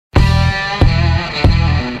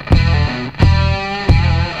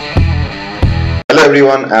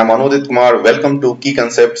everyone, I am Anodit Kumar. Welcome to Key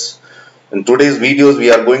Concepts. In today's videos, we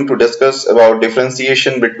are going to discuss about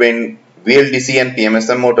differentiation between BLDC and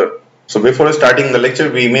PMSM motor. So before starting the lecture,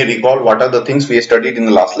 we may recall what are the things we studied in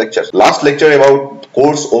the last lecture. Last lecture about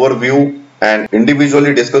course overview and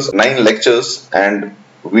individually discussed 9 lectures, and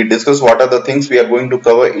we discussed what are the things we are going to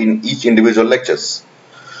cover in each individual lectures.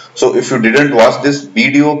 So if you didn't watch this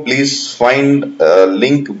video, please find a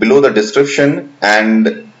link below the description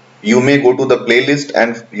and you may go to the playlist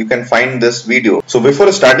and you can find this video. So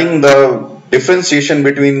before starting the differentiation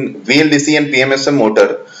between BLDC and PMSM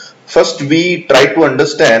motor, first we try to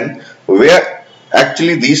understand where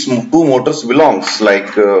actually these two motors belongs,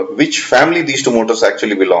 like which family these two motors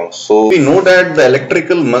actually belong. So we know that the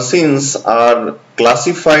electrical machines are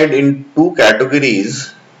classified in two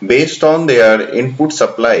categories based on their input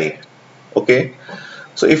supply. Okay,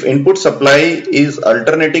 so if input supply is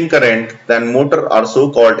alternating current, then motor are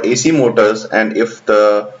so called AC motors, and if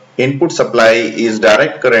the input supply is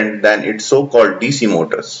direct current, then it's so called DC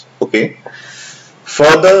motors. Okay,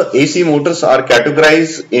 further, AC motors are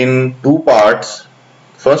categorized in two parts.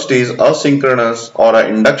 First is asynchronous or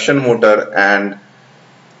an induction motor, and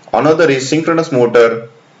another is synchronous motor.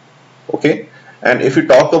 Okay, and if we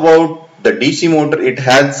talk about the DC motor, it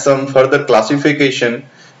has some further classification.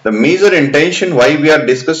 The major intention why we are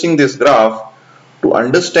discussing this graph, to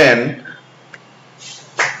understand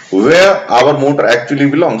where our motor actually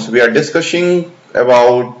belongs. We are discussing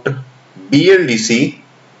about BLDC,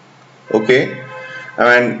 okay,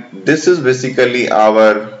 and this is basically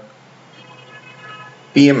our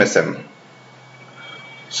PMSM.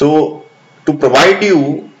 So to provide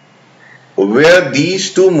you where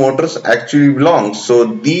these two motors actually belong, so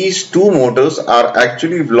these two motors are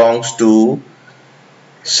actually belongs to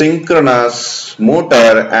synchronous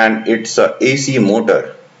motor, and it's a AC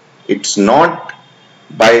motor. It's not,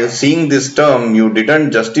 by seeing this term you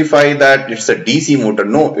didn't justify that it's a DC motor.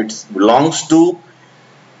 No, it belongs to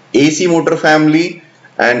AC motor family,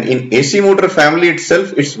 and in AC motor family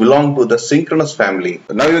itself it's belong to the synchronous family.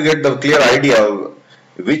 Now you get the clear idea of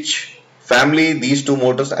which family these two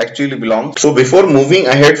motors actually belong. So before moving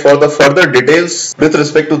ahead for the further details with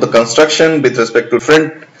respect to the construction, with respect to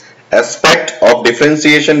different aspect of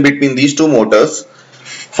differentiation between these two motors,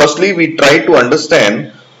 firstly we try to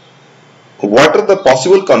understand what are the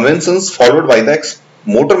possible conventions followed by the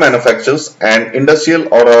motor manufacturers and industrial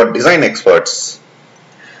or design experts.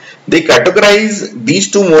 They categorize these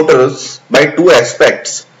two motors by two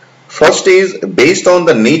aspects. First is based on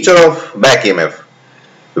the nature of back EMF.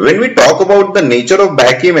 When we talk about the nature of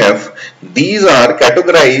back EMF, these are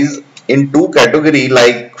categorized in two categories,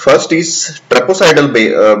 like first is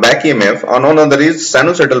trapezoidal back EMF and another is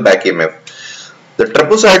sinusoidal back EMF. The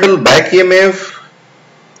trapezoidal back EMF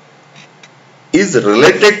is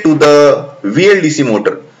related to the BLDC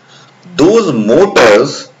motor. Those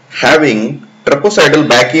motors having trapezoidal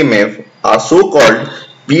back EMF are so called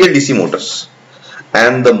BLDC motors,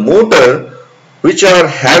 and the motor which are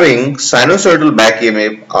having sinusoidal back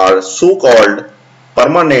EMF are so called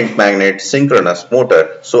permanent magnet synchronous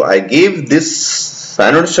motor. So I gave this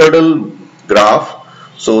sinusoidal graph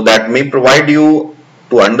so that may provide you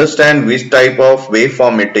to understand which type of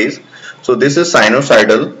waveform it is. So this is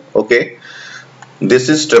sinusoidal, okay, this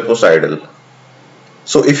is trapezoidal.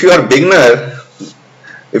 So if you are beginner,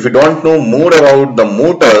 if you don't know more about the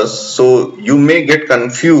motors, so you may get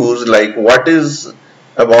confused like what's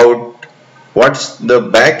the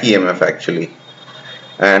back EMF actually,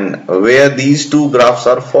 and where these two graphs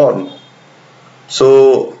are formed.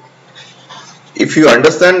 So if you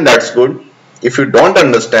understand, that's good. If you don't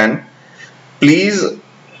understand, please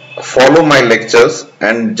follow my lectures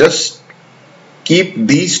and just keep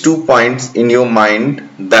these 2 points in your mind,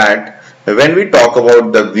 that when we talk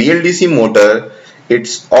about the BLDC motor,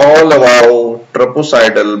 it's all about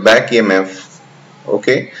trapezoidal back EMF,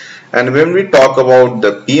 okay, and when we talk about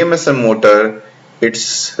the PMSM motor,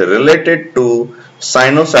 it's related to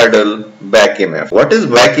sinusoidal back EMF. What is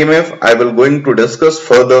back EMF? I will going to discuss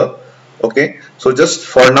further. Okay, so just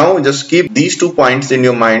for now, just keep these 2 points in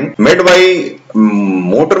your mind. Made by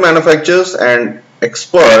motor manufacturers and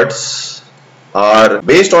experts are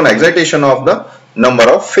based on excitation of the number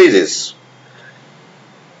of phases.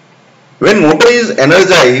 When motor is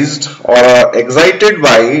energized or excited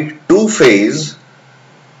by 2 phases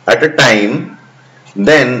at a time,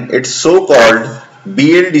 then it's so called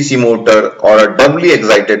BLDC motor or a doubly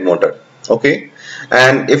excited motor. Okay,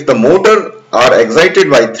 and if the motor are excited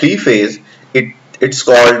by 3 phase, it's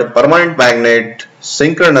called permanent magnet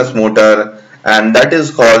synchronous motor, and that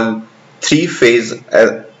is called 3 phase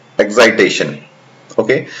excitation.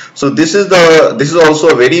 Okay, so this is also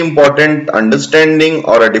a very important understanding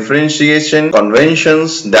or a differentiation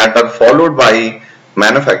conventions that are followed by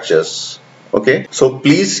manufacturers. Okay, so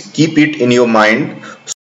please keep it in your mind